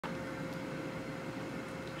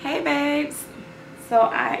Hey babes, so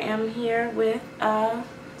I am here with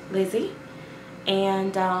Lizzie,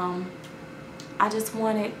 and I just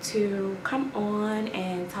wanted to come on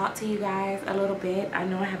and talk to you guys a little bit. I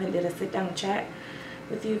know I haven't did a sit down chat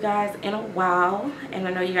with you guys in a while, and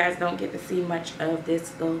I know you guys don't get to see much of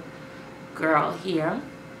this little girl here,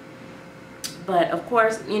 but of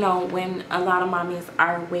course, you know, when a lot of mommies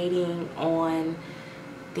are waiting on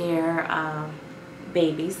their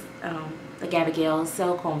babies, the GabyGail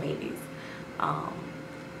silicone babies,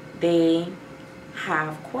 they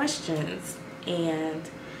have questions and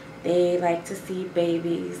they like to see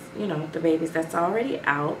babies, you know, the babies that's already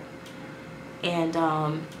out. And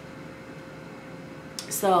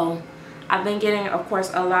so I've been getting, of course,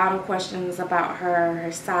 a lot of questions about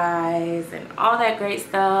her size and all that great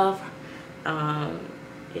stuff.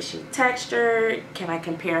 Is she textured? Can I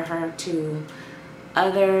compare her to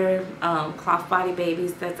other cloth body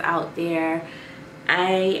babies that's out there?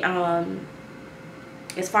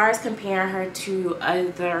 As far as comparing her to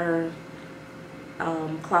other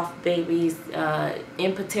cloth babies,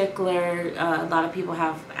 in particular, a lot of people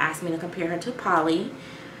have asked me to compare her to Polly.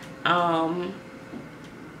 When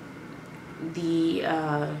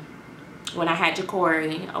I had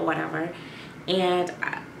Jacory or whatever, and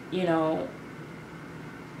you know,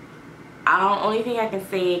 only thing I can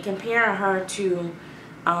say comparing her to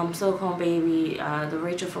Silicone baby, the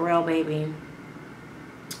Rachel Farrell baby,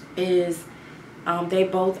 is they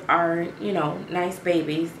both are, you know, nice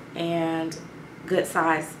babies and good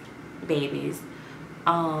size babies.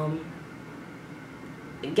 GabyGail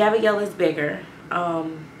is bigger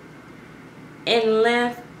in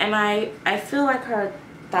length, and I feel like her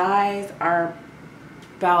thighs are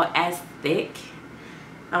about as thick,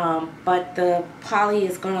 but the Polly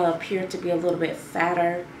is going to appear to be a little bit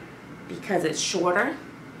fatter because it's shorter.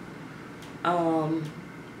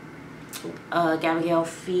 GabyGail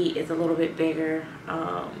feet is a little bit bigger.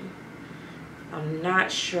 I'm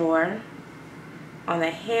not sure on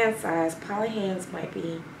the hand size. Polly hands might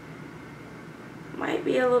be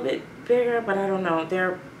a little bit bigger, but I don't know.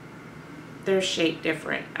 They're shaped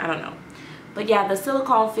different. I don't know. But yeah, the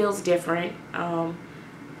silicone feels different.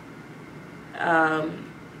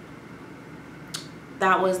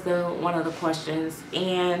 That was one of the questions.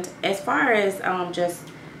 And as far as just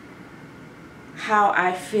how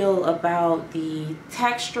I feel about the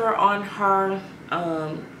texture on her,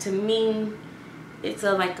 to me it's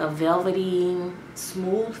like a velvety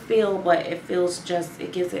smooth feel, but it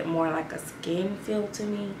gives it more like a skin feel to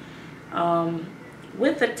me.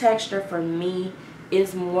 With the texture, for me,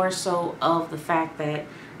 is more so of the fact that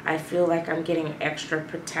I feel like I'm getting extra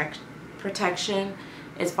protection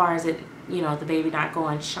as far as it, you know, the baby not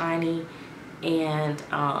going shiny, and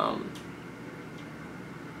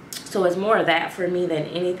so it's more of that for me than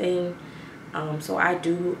anything. So I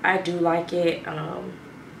do like it.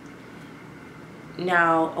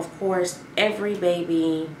 Now, of course, every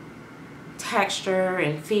baby texture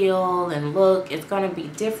and feel and look is going to be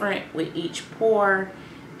different with each pour,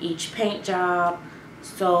 each paint job.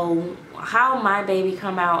 So how my baby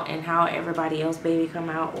come out and how everybody else baby come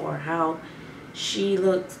out, or how she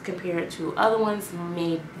looks compared to other ones,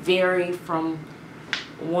 may vary from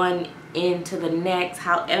one end to the next.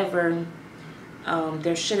 However,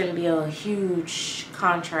 there shouldn't be a huge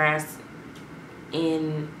contrast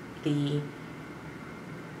in the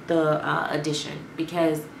addition,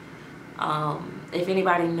 because if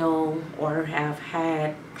anybody know or have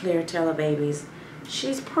had clear tailor babies,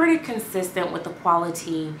 she's pretty consistent with the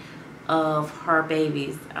quality of her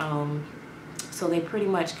babies. So they pretty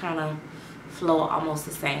much kind of flow almost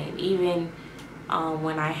the same. Even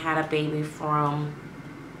when I had a baby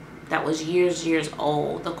that was years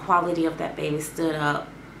old, the quality of that baby stood up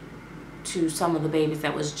to some of the babies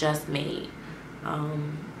that was just made.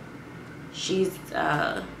 She's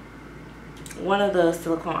one of the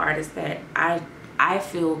silicone artists that I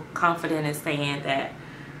feel confident in saying that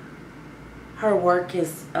her work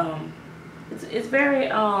is it's very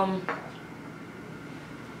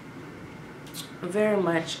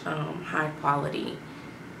much high quality.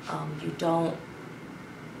 You don't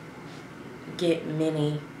get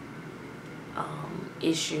many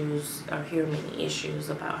issues or hear many issues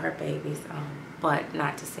about her babies, but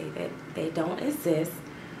not to say that they don't exist,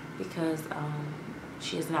 because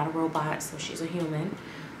she is not a robot, so she's a human,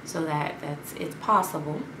 so it's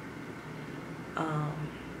possible.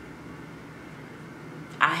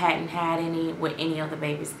 I hadn't had any with any of the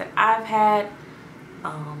babies that I've had,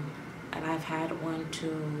 and I've had 1,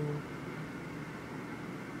 2,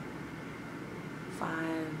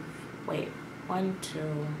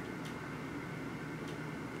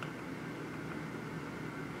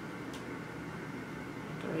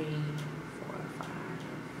 3,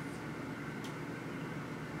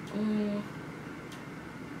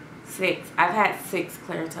 6. I've had 6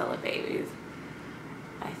 clear color babies,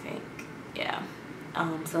 I think. Yeah,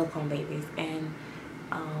 silicone babies, and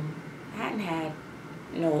I hadn't had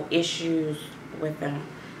no issues with them.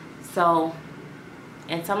 So,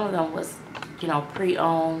 and some of them was, you know,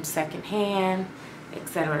 pre-owned, secondhand,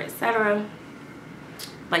 etc., etc.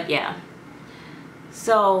 But yeah,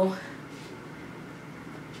 so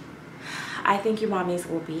I think your mommies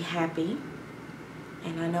will be happy.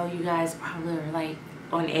 And I know you guys probably are like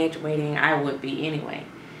on edge waiting. I would be anyway.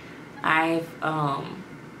 I've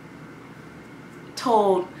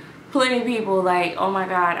told plenty of people like, oh my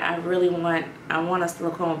god, I want a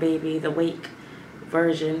silicone baby, the wake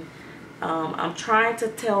version. I'm trying to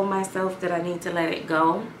tell myself that I need to let it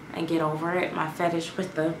go and get over it, my fetish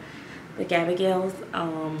with the GabyGails.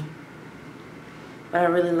 But I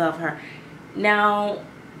really love her. Now,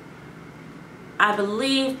 I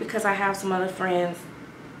believe, because I have some other friends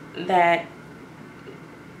that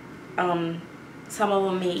some of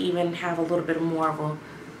them may even have a little bit more of a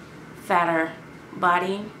fatter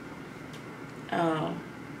body.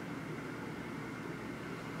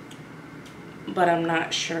 But I'm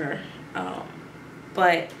not sure. I'm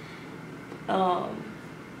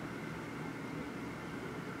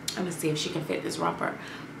gonna see if she can fit this romper.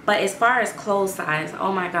 But as far as clothes size,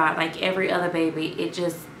 oh my god, like every other baby, it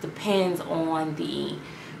just depends on the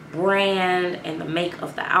brand and the make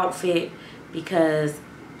of the outfit, because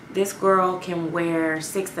this girl can wear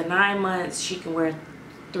 6 to 9 months. She can wear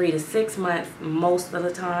 3 to 6 months most of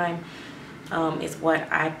the time. Is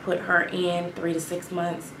what I put her in, 3 to 6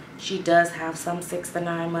 months. She does have some 6 to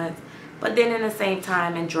 9 months, but then in the same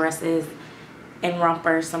time in dresses and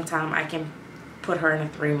rompers, sometimes I can put her in a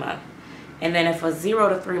 3 month. And then if a 0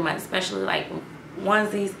 to 3 months, especially like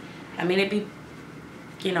onesies, I mean, it'd be,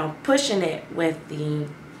 you know, pushing it with the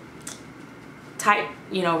tight,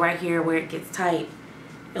 you know, right here where it gets tight,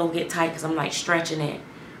 it'll get tight because I'm like stretching it.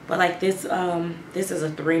 But like this, this is a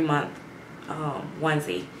 3 month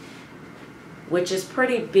onesie, which is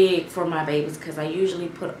pretty big for my babies, because I usually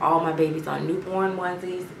put all my babies on newborn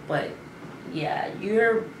onesies. But yeah,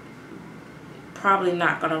 you're probably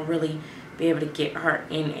not gonna really be able to get her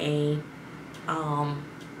in a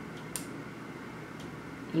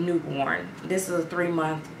newborn. This is a 3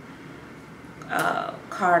 month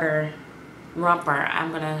Carter romper.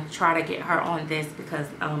 I'm gonna try to get her on this because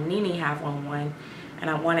Nene have on one, and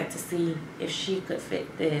I wanted to see if she could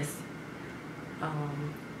fit this.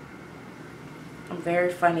 I'm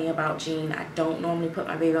very funny about jean. I don't normally put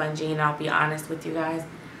my baby on jean, I'll be honest with you guys.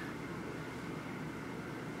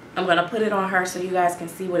 I'm gonna put it on her so you guys can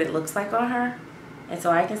see what it looks like on her, and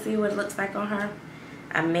so I can see what it looks like on her.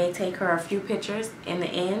 I may take her a few pictures in the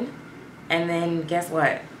end, and then guess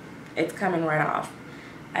what? It's coming right off.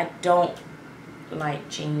 I don't like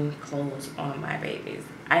jean clothes on my babies.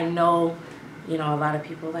 I know, you know, a lot of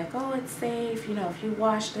people are like, oh, it's safe, you know, if you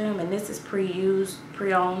wash them, and this is pre-used,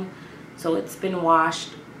 pre-owned, so it's been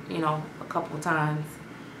washed, you know, a couple times.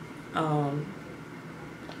 But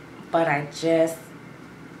I just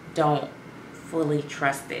don't fully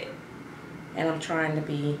trust it, and I'm trying to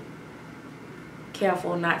be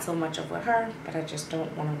careful, not so much of with her, but I just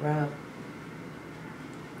don't want to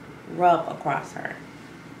rub across her.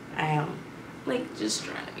 I am like just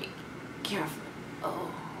trying to be careful.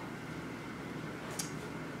 Oh,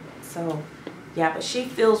 so yeah, but she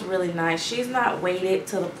feels really nice. She's not weighted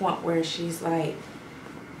to the point where she's like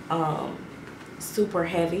super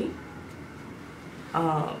heavy.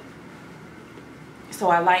 So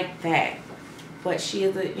I like that. But she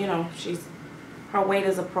is a, you know, her weight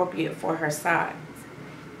is appropriate for her size.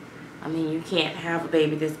 I mean, you can't have a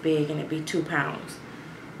baby this big and it be 2 pounds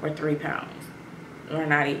or 3 pounds or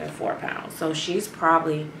not even 4 pounds. So she's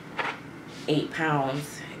probably 8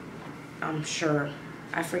 pounds, I'm sure.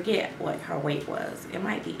 I forget what her weight was. It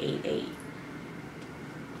might be 8'8".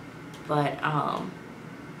 But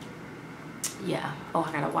yeah. Oh,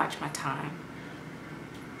 I gotta watch my time.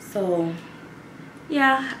 So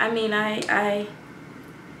yeah, I mean, I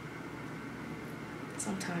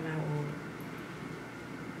sometimes I will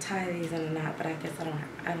tie these in a knot, but I guess I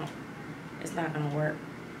don't, it's not gonna work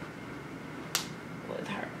with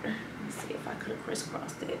her. Let's see if I could have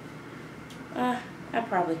crisscrossed it. I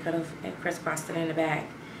probably could have crisscrossed it in the back.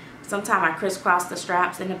 Sometimes I crisscross the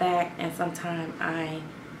straps in the back, and sometimes I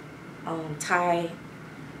tie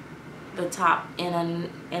the top in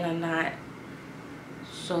a knot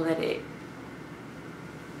so that it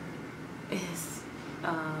is,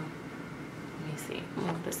 let me see,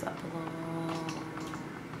 move this up a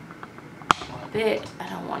little bit. I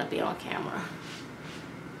don't want to be on camera,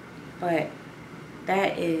 but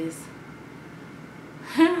that is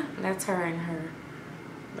that's her in her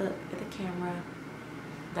Look at the camera.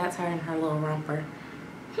 That's her in her little romper.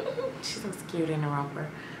 She looks cute in a romper.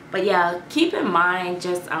 But yeah, keep in mind,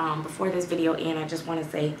 just before this video ends, I just want to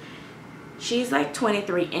say she's like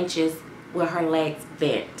 23 inches with her legs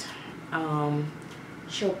bent.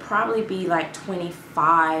 She'll probably be like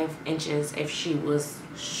 25 inches if she was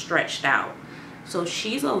stretched out. So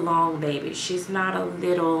she's a long baby. She's not a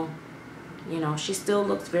little, you know, she still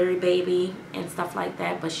looks very baby and stuff like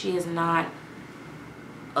that, but she is not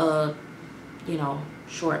a, you know,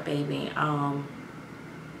 short baby.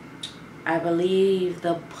 I believe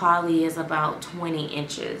the poly is about 20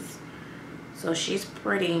 inches. So she's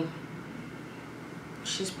pretty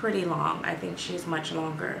long. I think she's much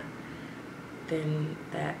longer than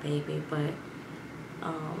that baby, but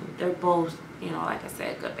they're both, you know, like I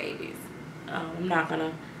said, good babies. I'm not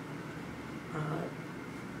gonna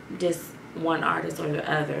diss one artist or the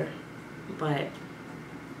other, but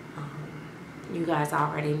you guys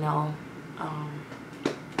already know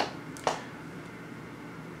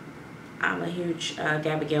I'm a huge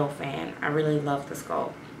GabyGail fan. I really love the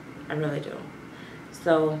sculpt. I really do.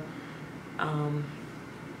 So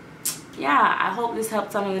yeah, I hope this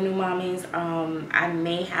helped some of the new mommies. I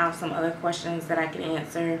may have some other questions that I can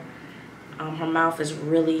answer. Her mouth is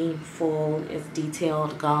really full. It's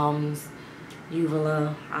detailed gums,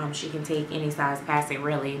 uvula. She can take any size past it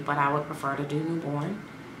really, but I would prefer to do newborn.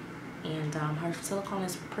 And her silicone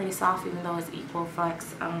is pretty soft, even though it's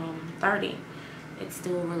Equiflex 30. It's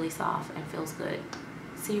still really soft and feels good.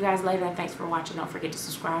 See you guys later, and thanks for watching. Don't forget to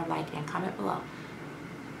subscribe, like, and comment below.